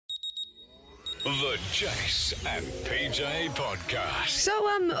The Jace and PJ Podcast.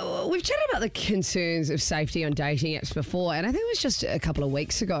 So, we've chatted about the concerns of safety on dating apps before, and I think it was just a couple of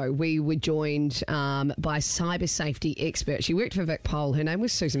weeks ago we were joined by a cyber safety expert. She worked for Vic Pole. Her name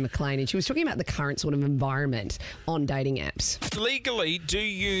was Susan McLean, and she was talking about the current sort of environment on dating apps. Legally, do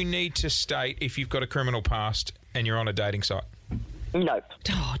you need to state if you've got a criminal past and you're on a dating site? Nope.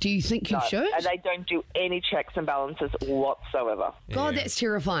 Oh, do you think you No. should? And they don't do any checks and balances whatsoever. God, Yeah. that's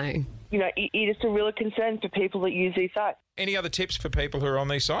terrifying. You know, it is a real concern for people that use these sites. Any other tips for people who are on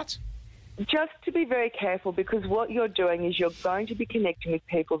these sites? Just to be very careful, because what you're doing is you're going to be connecting with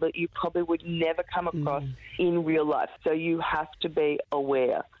people that you probably would never come across in real life. So you have to be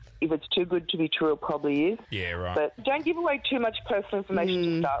aware. If it's too good to be true, it probably is. Yeah, right. But don't give away too much personal information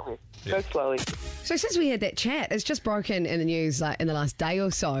to start with. Go slowly. So since we had that chat, it's just broken in the news in the last day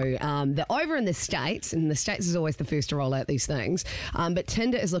or so that over in the States, and the States is always the first to roll out these things, but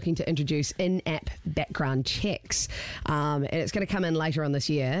Tinder is looking to introduce in-app background checks. And it's going to come in later on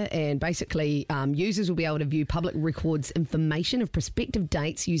this year. And basically, users will be able to view public records information of prospective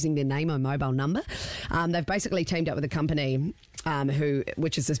dates using their name or mobile number. They've basically teamed up with a company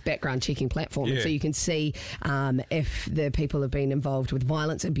which is this background checking platform. Yeah. And so you can see if the people have been involved with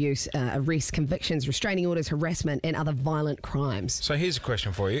violence, abuse, arrests, convictions, restraining orders, harassment, and other violent crimes. So here's a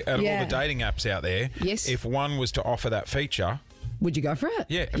question for you. Out of all Yeah. the dating apps out there, Yes. if one was to offer that feature, Would you go for it?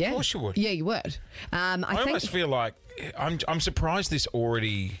 Yeah, of course you would. Yeah, you would. I think almost feel like I'm surprised this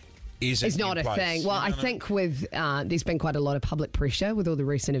already isn't it's not in a place. thing. Well, I think with there's been quite a lot of public pressure with all the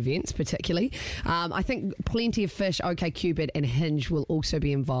recent events, particularly. I think Plenty of Fish, OkCupid, and Hinge will also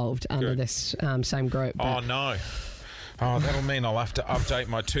be involved under Good. this same group. Oh, But no. Oh, that'll mean I'll have to update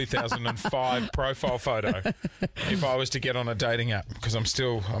my 2005 profile photo if I was to get on a dating app, because I'm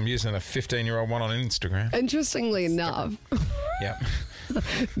using a 15-year-old one on Instagram. Interestingly enough, Yeah.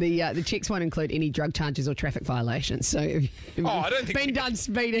 the checks won't include any drug charges or traffic violations. So if you've I don't think been we- done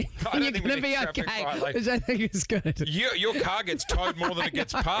speeding, I don't you're think we going to need be traffic okay, violations. which I think is good. Your car gets towed more than it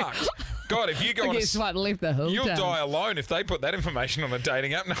gets parked. God, if you go on a... Get swiped left the whole You'll time. die alone if they put that information on a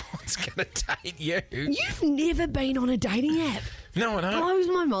dating app. No one's going to date you. You've never been on a dating app. No, I don't. Blows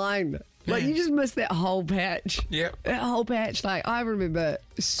my mind. Like, Yeah. you just missed that whole patch. Yep. That whole patch. Like, I remember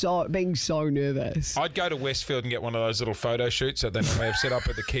being so nervous. I'd go to Westfield and get one of those little photo shoots that they normally have set up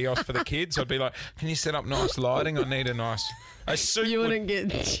at the kiosk for the kids. I'd be like, can you set up nice lighting? I need a suit. You would, wouldn't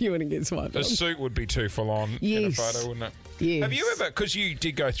get swiped a on. suit would be too full on in a Yes. photo, wouldn't it? Yes. Have you ever, because you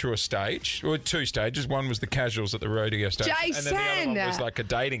did go through a stage, or two stages, one was the casuals at the rodeo stage, and then the other one Jason! was like a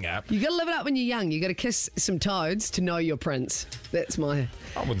dating app. You got to live it up when you're young. You got to kiss some toads to know your prince. That's my.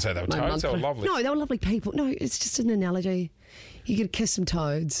 I wouldn't say they were my toads, they were mantra. lovely. No, they were lovely people. No, it's just an analogy. You got to kiss some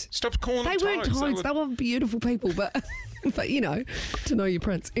toads. Stop calling They them weren't toads. toads. They were beautiful people, but you know, to know your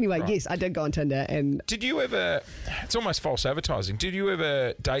prince. Anyway, yes, I did go on Tinder, and Did you ever, it's almost false advertising, did you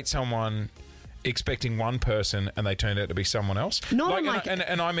ever date someone expecting one person and they turned out to be someone else? No,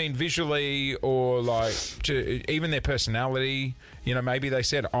 and I mean visually, or like even their personality. You know, maybe they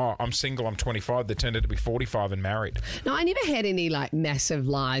said, oh, I'm single, I'm 25. They turned out to be 45 and married. no, I never had any like massive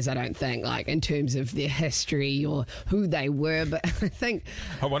lies. I don't think, like in terms of their history or who they were. But I think,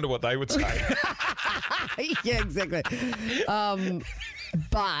 I wonder what they would say. yeah, exactly.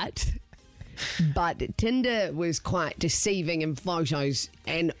 But Tinder was quite deceiving in photos,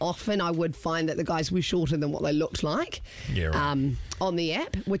 and often I would find that the guys were shorter than what they looked like. Yeah, right. On the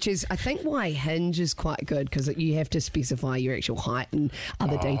app, which is I think why Hinge is quite good, because you have to specify your actual height and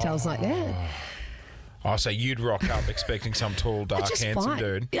other details like that. Oh, so you'd rock up expecting some tall, dark, Just handsome fine.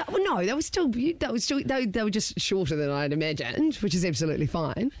 dude. Yeah, well, no, they were just shorter than I'd imagined, which is absolutely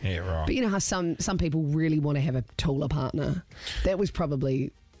fine. Yeah, right. But you know how some people really want to have a taller partner. That was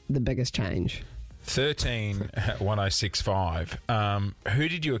probably the biggest change. 13 1065. Who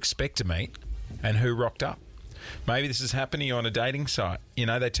did you expect to meet and who rocked up? Maybe this has happened to you on a dating site. You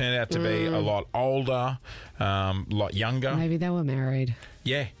know, they turned out to be a lot older, lot younger. Maybe they were married.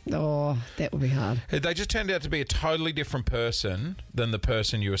 Yeah. Oh, that would be hard. They just turned out to be a totally different person than the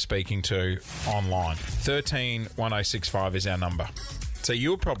person you were speaking to online. 13 1065 is our number. So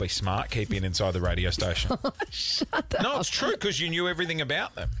you were probably smart keeping inside the radio station. Shut up. No, it's true, because you knew everything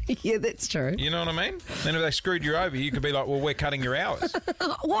about them. Yeah, that's true. You know what I mean? Then if they screwed you over, you could be like, well, we're cutting your hours.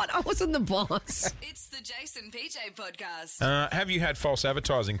 What? I wasn't the boss. It's the Jason PJ podcast. Have you had false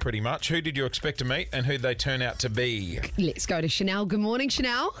advertising pretty much? Who did you expect to meet and who did they turn out to be? Let's go to Chanel. Good morning,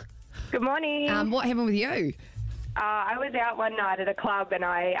 Chanel. Good morning. What happened with you? I was out one night at a club and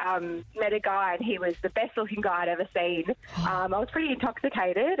I met a guy and he was the best looking guy I'd ever seen. I was pretty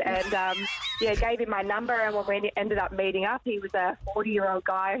intoxicated and gave him my number, and when we ended up meeting up, he was a 40-year-old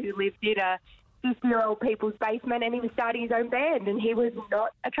guy who lived in a 50-year-old people's basement, and he was starting his own band, and he was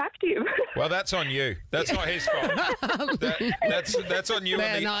not attractive. Well, that's on you. That's not his fault. That's on you.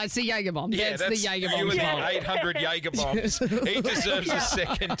 No, it's the Jaeger bomb. Yeah, that's the Jaeger bomb. You and fault. the 800 Jaeger bombs. He deserves a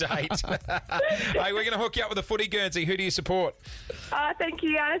second date. Hey, we're going to hook you up with a footy, Guernsey. Who do you support? Thank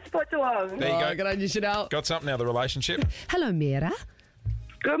you. I support Geelong. There you go. Good on you, Chanel. Got something out of the relationship? Hello, Mira.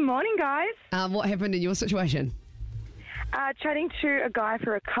 Good morning, guys. What happened in your situation? Chatting to a guy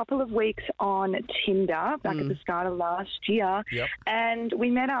for a couple of weeks on Tinder back at the start of last year. Yep. And we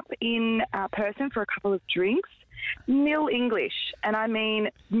met up in person for a couple of drinks. Nil English, and I mean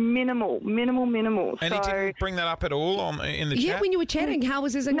minimal. And he didn't bring that up at all in the chat? Yeah, when you were chatting, how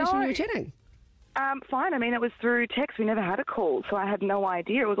was his English No. when you were chatting? Fine. I mean, it was through text. We never had a call, so I had no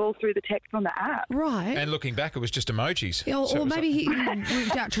idea. It was all through the text on the app. Right. And looking back, it was just emojis. Yeah, So it or was maybe he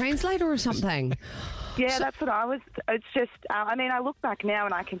worked out translator or something. Yeah, that's what I was. It's just, I mean, I look back now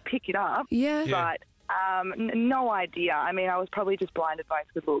and I can pick it up. Yeah. Yeah. But no idea. I mean, I was probably just blinded by his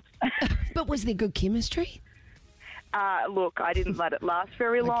good looks. But was there good chemistry? Look, I didn't let it last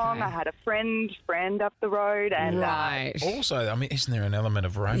very long. Okay. I had a friend up the road, and Right. Also, I mean, isn't there an element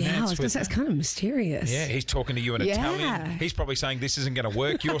of romance? Yeah, I was going to with say, it's kind of mysterious. Yeah, he's talking to you in Yeah. Italian. He's probably saying this isn't going to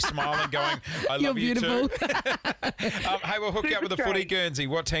work. You're smiling, going, I You're love you beautiful. too. Hey, we'll hook you up with a Super footy, strange. Guernsey.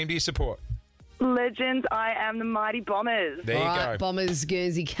 What team do you support? legends, I am the Mighty Bombers. There you All right, go. Bombers,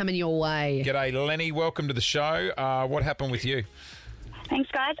 Guernsey, coming your way. G'day, Lenny. Welcome to the show. What happened with you? Thanks,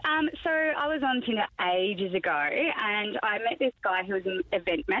 guys. So I was on Tinder ages ago, and I met this guy who was in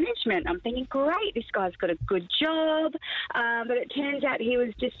event management. I'm thinking, great, this guy's got a good job. But it turns out he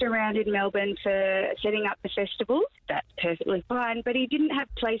was just around in Melbourne for setting up the festivals. That's perfectly fine. But he didn't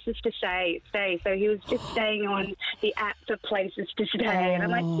have places to stay, so he was just staying on the app for places to stay. And I'm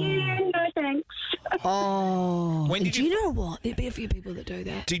like, yeah, no thanks. Oh. When did do you- you know what? There'd be a few people that do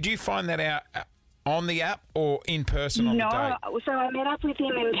that. Did you find that out on the app or in person on the date? No, so I met up with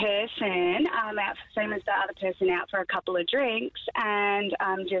him in person, same as the other person, out for a couple of drinks, and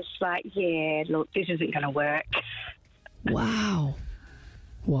I'm just like, yeah, look, this isn't going to work. Wow.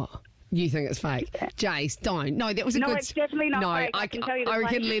 What? You think it's fake? Jace, don't. No, that was a No, good... it's definitely not no, fake. I can tell you I the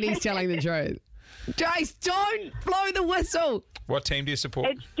reckon fake. Lenny's telling the truth. Jace, don't blow the whistle. What team do you support?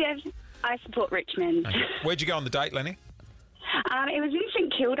 I support Richmond. Okay. Where'd you go on the date, Lenny? It was in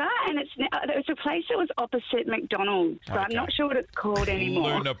St Kilda, and it was a place that was opposite McDonald's, but I'm Okay. not sure what it's called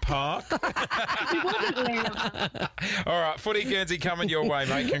anymore. Luna Park. It wasn't Luna. All right, footy Guernsey coming your way,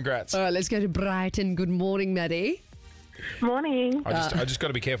 mate. Congrats. All right, let's go to Brighton. Good morning, Maddie. Morning. I just got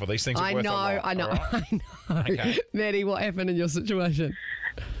to be careful. These things are I worth know, a lot. I know, all right? I know. Okay. Maddie, what happened in your situation?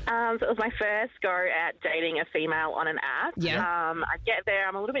 So it was my first go at dating a female on an app. Yeah. I get there,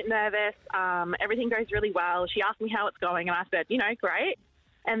 I'm a little bit nervous. Everything goes really well. She asked me how it's going, and I said, great.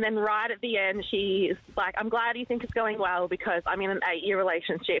 And then right at the end, she's like, I'm glad you think it's going well because I'm in an 8-year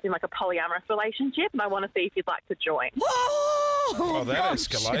relationship, in like a polyamorous relationship, and I want to see if you'd like to join. Oh, that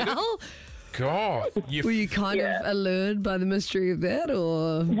escalated. Rochelle. God. Were you kind of allured by the mystery of that,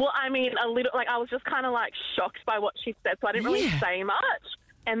 or...? Well, I mean, a little, I was just kind of shocked by what she said, so I didn't really Yeah. say much.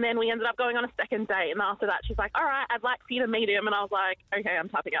 And then we ended up going on a second date, and after that, she's like, all right, I'd like for you to meet him. And I was like, okay, I'm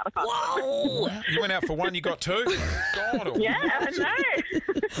tapping out. I can't. Whoa! You went out for one, you got two? God. Yeah, I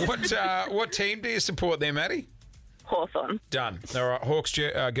know. What team do you support there, Maddie? Hawthorne. Done. All right, Hawks,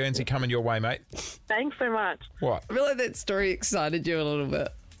 Guernsey coming your way, mate. Thanks so much. What? I feel like that story excited you a little bit.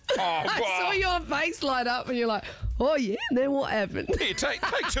 Oh, I saw your face light up and you're like, oh yeah, then what happened? Here, take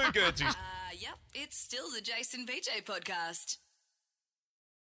two Guernseys. Yep, it's still the Jason PJ podcast.